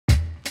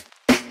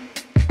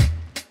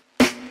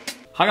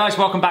Hi guys,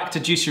 welcome back to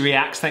Juicy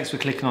Reacts. Thanks for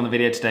clicking on the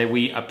video today.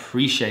 We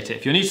appreciate it.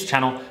 If you're new to the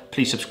channel,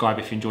 please subscribe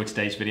if you enjoyed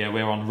today's video.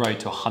 We're on road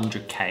to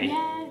 100k.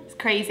 Yeah, it's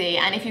crazy.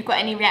 And if you've got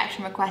any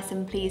reaction requests,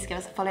 then please give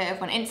us a follow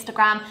over on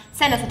Instagram.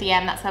 Send us a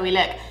DM, that's how we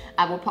look.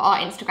 We'll put our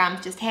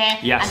Instagrams just here.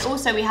 Yes. And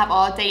also we have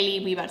our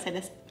daily, we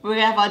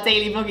have our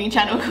daily vlogging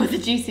channel called The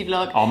Juicy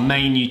Vlog. Our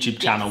main YouTube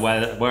channel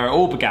where it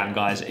all began,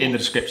 guys, in the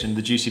description,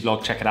 The Juicy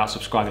Vlog. Check it out,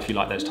 subscribe if you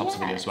like those types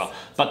of videos as well.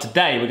 But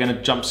today we're gonna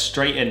jump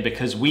straight in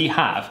because we've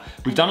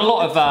done a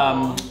lot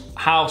of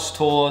house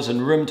tours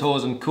and room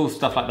tours and cool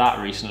stuff like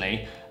that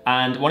recently.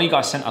 And one of you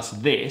guys sent us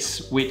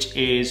this, which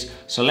is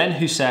Solenn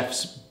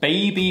Heusaff's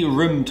baby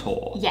room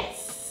tour.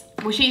 Yes.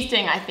 Well, she's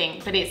doing it, I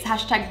think, but it's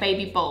hashtag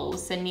baby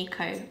bowls, so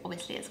Nico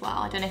obviously as well.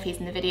 I don't know if he's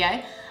in the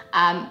video.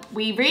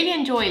 We really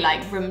enjoy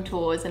like room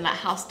tours and like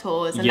house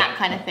tours and that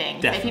kind of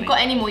thing. Definitely. So if you've got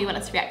any more you want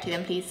us to react to,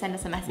 then please send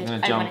us a message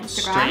over on Instagram.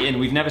 Straight in.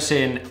 We've never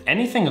seen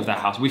anything of their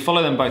house. We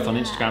follow them both on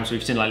Instagram, so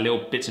we've seen like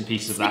little bits and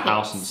pieces of their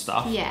house and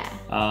stuff. Yeah.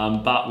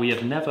 But we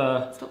have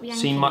never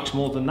seen much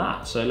more than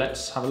that. So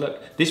let's have a look.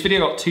 This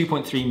video got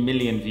 2.3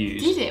 million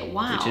views. Did it?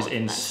 Wow. Which is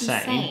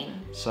insane.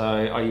 So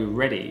are you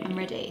ready? I'm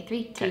ready.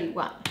 3, 2,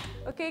 1.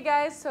 Okay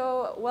guys,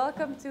 so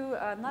welcome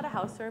to not a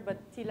house tour, but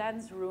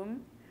Tilan's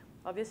room.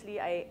 Obviously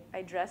I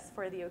dressed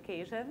for the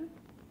occasion.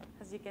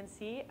 As you can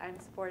see, I'm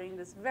sporting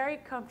this very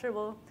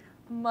comfortable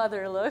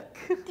mother look.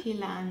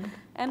 Tilan.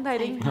 And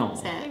hiding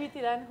baby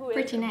Tilan, who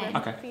is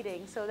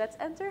breastfeeding. So let's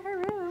enter her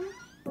room.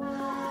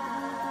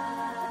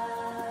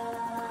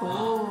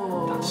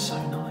 Cool. That's so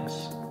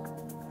nice.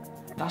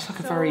 That's like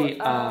a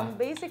very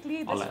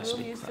basically this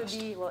room used to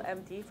be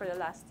empty for the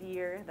last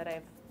year that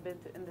I've been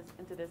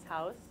into this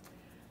house.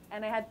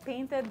 And I had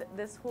painted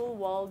this whole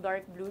wall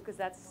dark blue because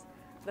that's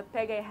the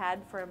peg I had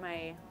for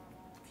my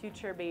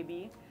future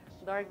baby.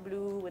 Dark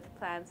blue with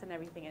plants and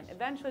everything. And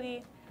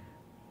eventually,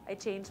 I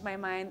changed my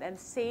mind and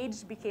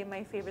sage became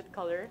my favorite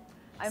color.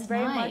 I'm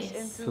very much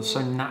into... Feels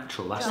so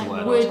natural, that's the word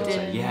I was going to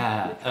say.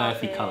 Yeah,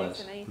 earthy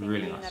colours.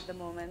 Really nice. At the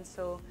moment.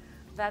 So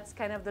that's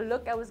kind of the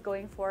look I was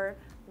going for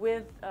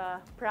with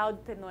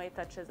proud Pinoy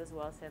touches as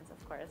well, since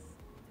of course,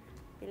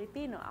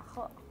 Filipino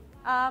ako.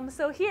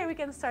 So here we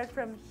can start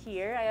from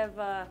here. I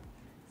have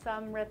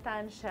some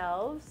rattan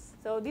shelves.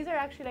 So these are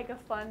actually like a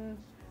fun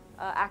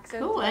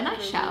accent. Cool, they're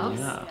nice shelves.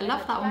 Yeah. I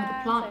love that one with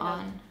the plant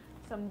on.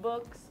 Some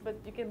books, but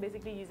you can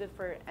basically use it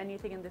for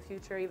anything in the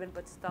future, even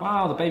put stuff.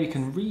 Wow, the baby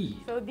can read.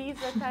 So these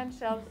rattan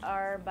shelves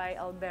are by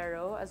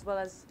Albero, as well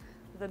as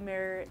the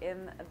mirror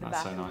in the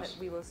bathroom that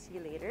we will see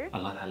later. I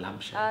like that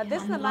lampshade.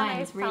 This naman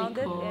I found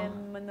it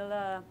in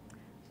Manila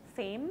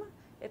Fame.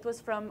 It was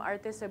from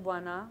Arte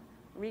Cebuana.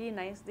 Really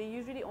nice. They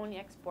usually only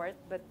export,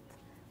 but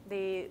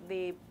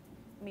they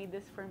made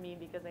this for me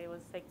because I was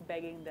like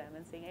begging them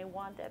and saying I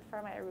want it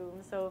for my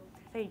room. So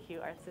thank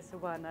you, Arte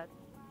Cebuana.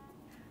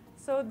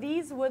 So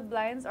these wood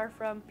blinds are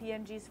from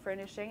P&G's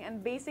Furnishing,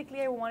 and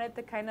basically I wanted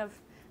to kind of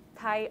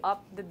tie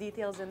up the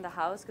details in the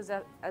house because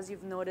as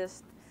you've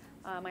noticed,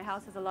 my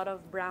house has a lot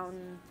of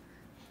brown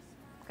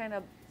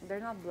they're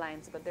not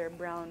blinds, but they're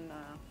brown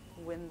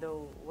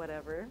window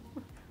whatever.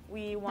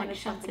 We wanted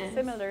something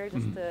similar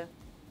just to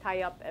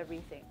tie up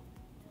everything.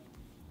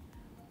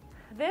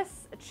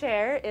 This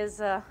chair is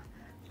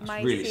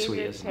my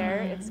favorite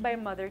chair. It's by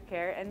Mother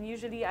Care, and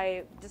usually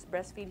I just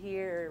breastfeed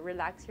here or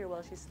relax here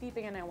while she's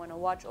sleeping and I want to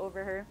watch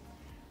over her.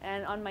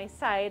 And on my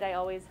side, I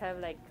always have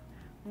like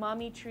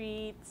mommy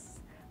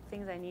treats,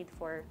 things I need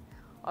for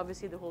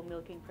obviously the whole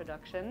milking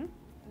production.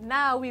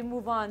 Now we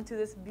move on to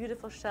this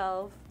beautiful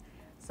shelf.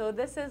 So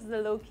this is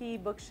the Low-Key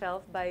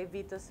bookshelf by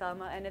Vito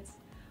Salma, and it's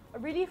a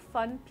really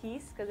fun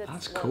piece because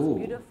it's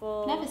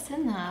beautiful. Never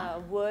seen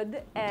that.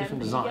 Wood,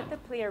 and you get to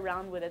play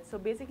around with it. So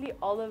basically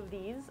all of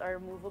these are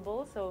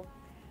movable, so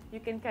you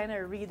can kind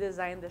of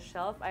redesign the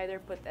shelf, either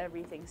put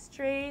everything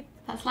straight.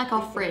 That's like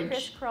our fridge.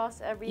 Crisscross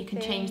everything. You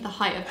can change the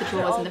height of the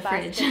drawers in the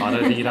fridge. I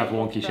don't think you'd have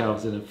wonky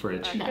shelves in a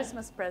fridge.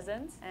 Christmas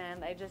presents,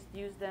 and I just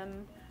use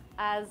them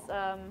as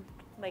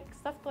like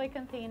stuffed toy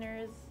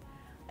containers.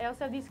 I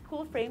also have these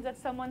cool frames that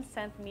someone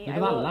sent me. I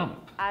will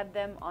add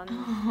them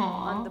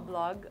on the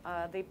blog.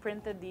 They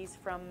printed these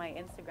from my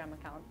Instagram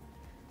account,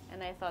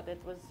 and I thought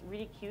it was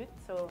really cute,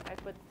 so I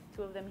put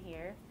 2 of them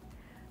here.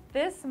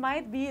 This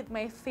might be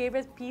my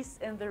favorite piece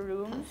in the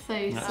room.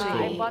 That's so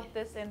sweet. I bought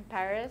this in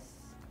Paris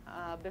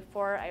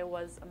before I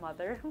was a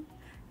mother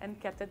and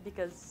kept it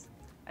because,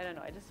 I don't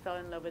know, I just fell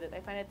in love with it.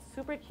 I find it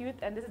super cute,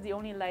 and this is the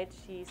only light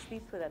she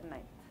sleeps with at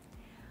night.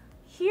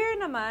 Here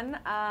naman,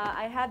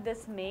 I had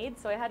this made,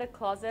 so I had a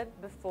closet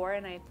before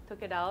and I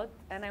took it out,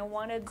 and I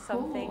wanted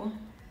something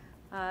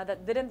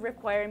that didn't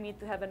require me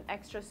to have an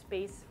extra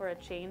space for a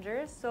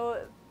changer. So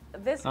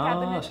this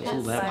cabinet so it's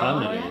all there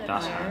permanently.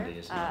 That's handy,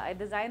 isn't it? I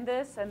designed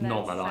this and then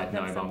not that I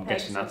know, but I'm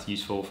guessing that's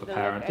useful for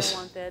parents. I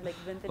wanted like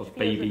vintage of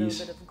babies. With a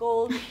little bit of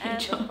gold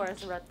and of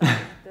course rattan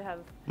to have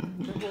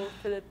the whole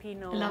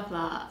Filipino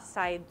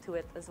side to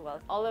it as well.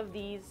 All of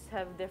these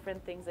have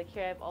different things. Like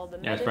here I have all the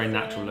it's very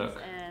natural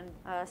look. And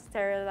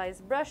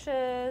sterilized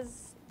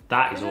brushes.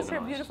 That is organized. This is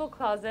her beautiful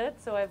closet.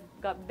 So I've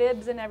got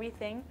bibs and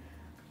everything.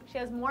 She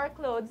has more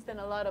clothes than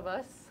a lot of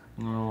us.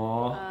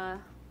 Aww.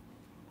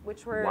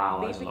 Which were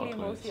basically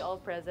mostly all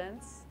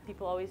presents.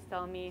 People always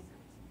tell me,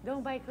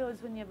 don't buy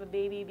clothes when you have a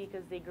baby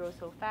because they grow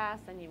so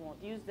fast and you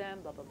won't use them,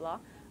 blah, blah, blah.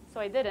 So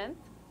I didn't,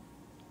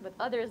 but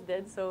others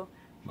did. So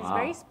she's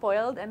very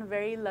spoiled and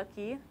very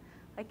lucky.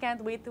 I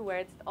can't wait to wear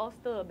it. It's all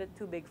still a bit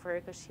too big for her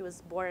because she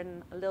was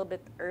born a little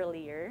bit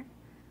earlier.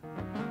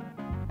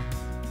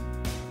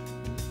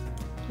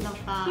 Love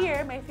that.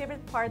 Here, my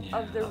favorite part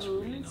of the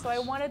room. Really nice. So I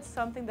wanted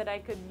something that I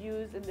could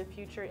use in the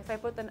future. If I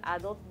put an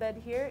adult bed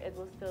here, it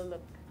will still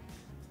look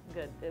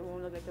good. It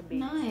won't look like a baby.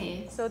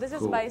 Nice. So this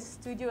is by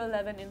Studio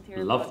 11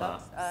 Interior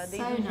Products. They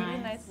do really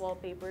nice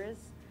wallpapers.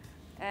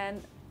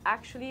 And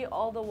actually,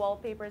 all the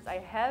wallpapers I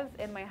have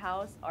in my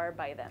house are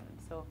by them.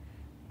 So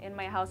in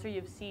my house here,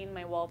 you've seen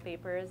my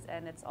wallpapers,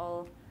 and it's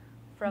all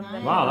from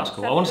them. Wow, that's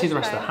cool. I want to see the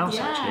rest of the house,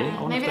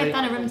 actually. Maybe they've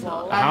done a room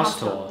tour. A house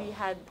tour. We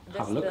had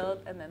this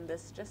built, and then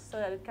this, just so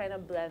that it kind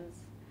of blends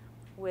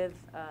with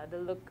the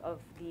look of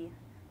the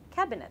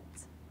cabinet.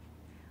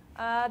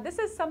 This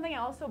is something I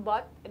also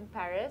bought in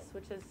Paris,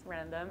 which is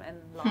random and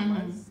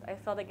llamas. I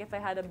felt like if I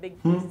had a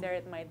big piece there,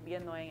 it might be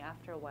annoying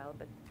after a while,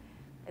 but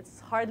it's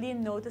hardly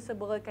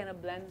noticeable. It kind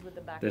of blends with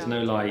the background. There's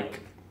no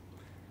like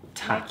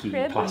tacky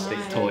plastic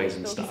toys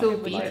and stuff.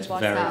 It's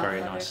very,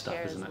 very nice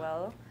stuff, isn't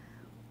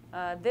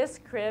it? This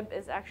crib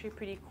is actually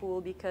pretty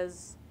cool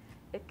because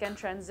it can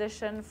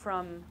transition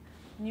from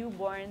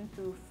newborn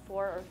to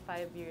 4 or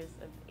 5 years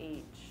of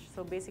age.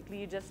 So basically,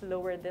 you just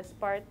lower this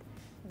part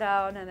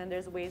down, and then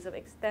there's ways of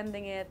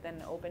extending it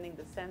and opening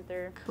the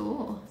center.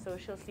 Cool. So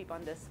she'll sleep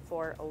on this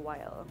for a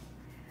while.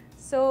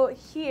 So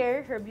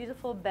here, her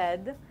beautiful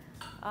bed.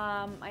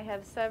 I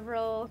have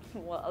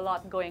a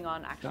lot going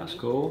on actually. That's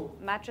cool.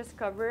 Mattress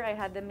cover, I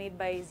had them made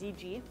by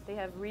ZG. They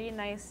have really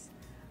nice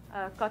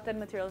cotton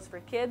materials for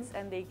kids,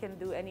 and they can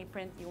do any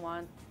print you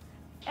want.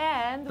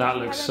 And that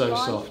looks so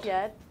soft.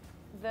 Yet,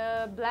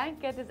 the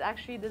blanket is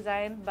actually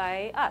designed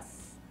by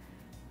us.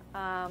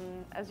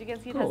 As you can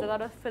see, it has a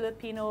lot of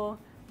Filipino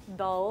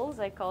dolls,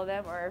 I call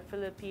them, or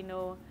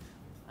Filipino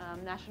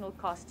national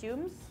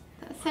costumes.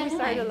 That's so we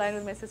started a line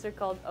with my sister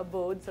called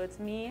Abode. So it's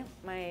me,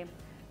 my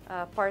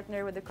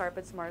partner with the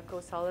carpets,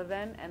 Marco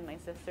Sullivan, and my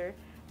sister.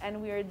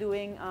 And we are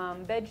doing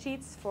bed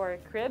sheets for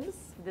cribs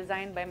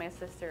designed by my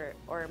sister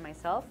or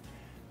myself.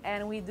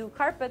 And we do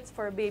carpets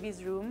for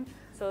baby's room.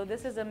 So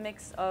this is a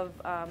mix of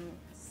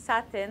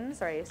satin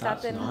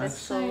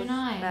viscose,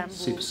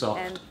 bamboo,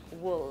 and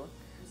wool.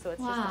 So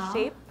it's just the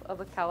shape of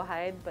a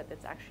cowhide, but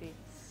it's actually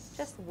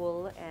just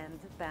wool and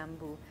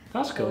bamboo.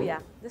 That's cool. So yeah,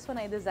 this one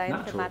I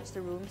designed to match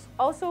the rooms.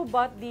 Also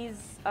bought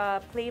these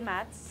play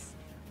mats.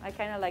 I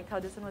kind of liked how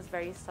this one was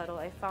very subtle.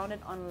 I found it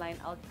online.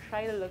 I'll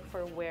try to look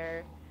for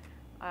where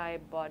I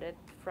bought it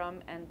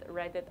from and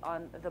write it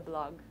on the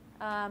blog.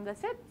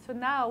 That's it. So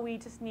now we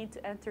just need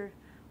to enter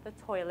the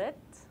toilet.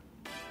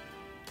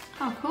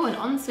 Oh, cool, an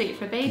ensuite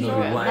for baby. No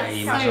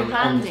way. That's so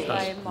handy.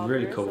 That's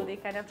really cool. So they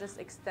kind of just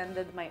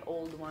extended my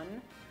old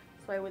one.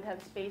 So I would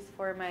have space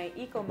for my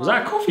eco. Was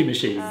that a coffee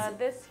machine?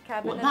 This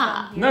cabinet.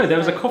 No, there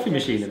was a coffee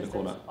machine in the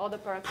corner. All the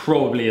products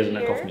probably isn't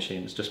a coffee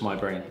machine. It's just my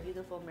brain. A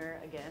beautiful mirror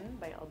again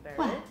by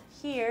Alberto.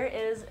 Here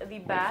is the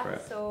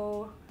bath.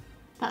 So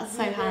that's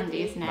so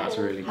handy, isn't it? That's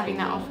really cool. Having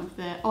that off of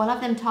the. Oh, I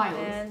love them tiles.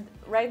 And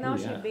right now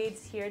she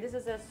bathes here. This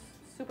is a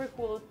super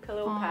cool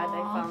pillow pad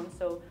I found.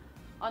 So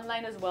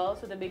online as well,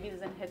 so the baby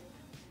doesn't hit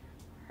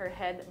her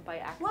head by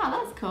accident.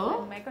 Wow, that's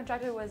cool. And my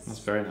contractor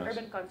was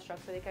Urban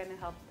Construct, so they kind of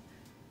helped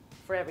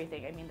for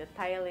everything. I mean, the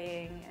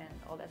tiling and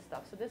all that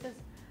stuff. So this is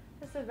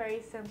just a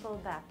very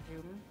simple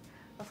bathroom.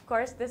 Of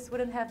course, this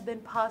wouldn't have been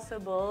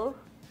possible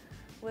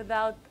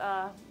without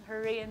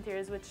Hooray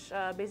Interiors, which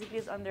basically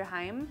is under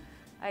Heim.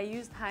 I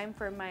used Heim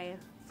for my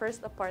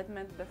first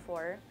apartment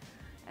before,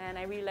 and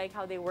I really like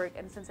how they work.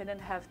 And since I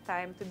didn't have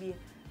time to be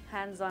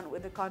hands-on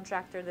with the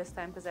contractor this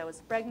time because I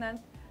was pregnant,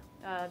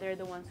 they're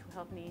the ones who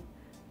helped me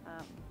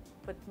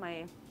put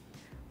my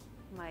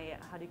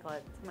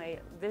my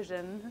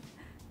vision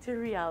to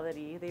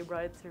reality. They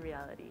brought it to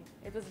reality.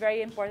 It was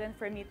very important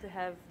for me to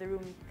have the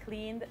room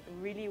cleaned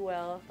really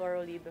well,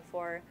 thoroughly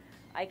before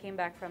I came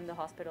back from the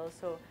hospital.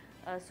 So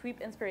Sweep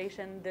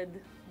Inspiration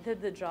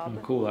did the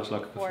job. Cool, that's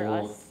like for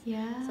us.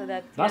 Yeah. So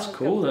that that's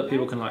cool that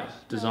people can like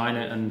design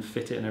it and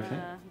fit it and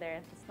everything.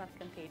 It's not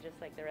contagious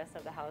like the rest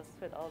of the house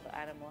with all the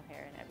animal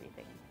hair and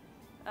everything.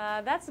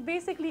 That's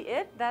basically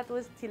it. That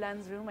was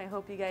Tilan's room. I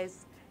hope you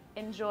guys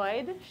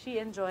enjoyed. She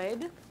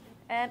enjoyed.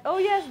 And oh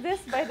yes,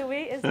 this by the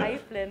way is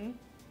Iflin.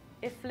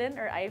 Iflin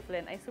or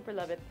Iflin. I super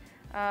love it.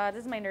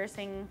 This is my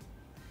nursing,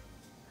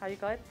 how do you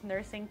call it?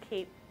 Nursing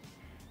cape.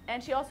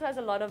 And she also has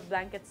a lot of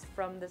blankets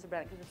from this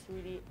brand because it's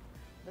really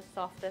the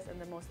softest and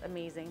the most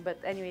amazing. But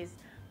anyways,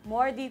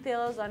 more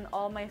details on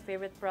all my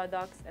favorite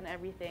products and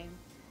everything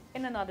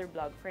in another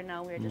vlog. For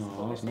now, we're just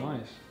focusing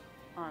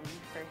on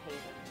her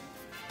haven.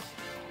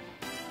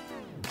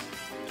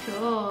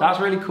 Cool. That's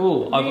really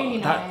cool. Really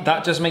nice.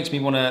 That just makes me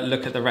want to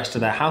look at the rest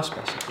of their house,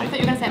 basically. I thought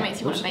you were going to say it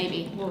makes you want a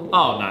baby.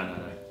 Oh, no.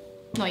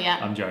 Not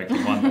yet. I'm joking.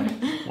 One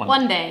day.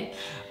 One day.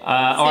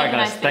 All right,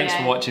 guys, thanks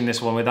for watching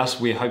this one with us.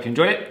 We hope you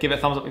enjoyed it. Give it a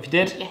thumbs up if you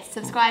did. Yes,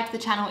 subscribe to the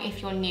channel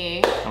if you're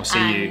new. I'll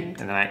see you in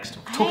the next.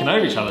 Talking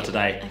over each other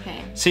today.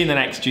 Okay. See you in the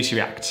next Juicy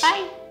Reacts.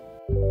 Bye.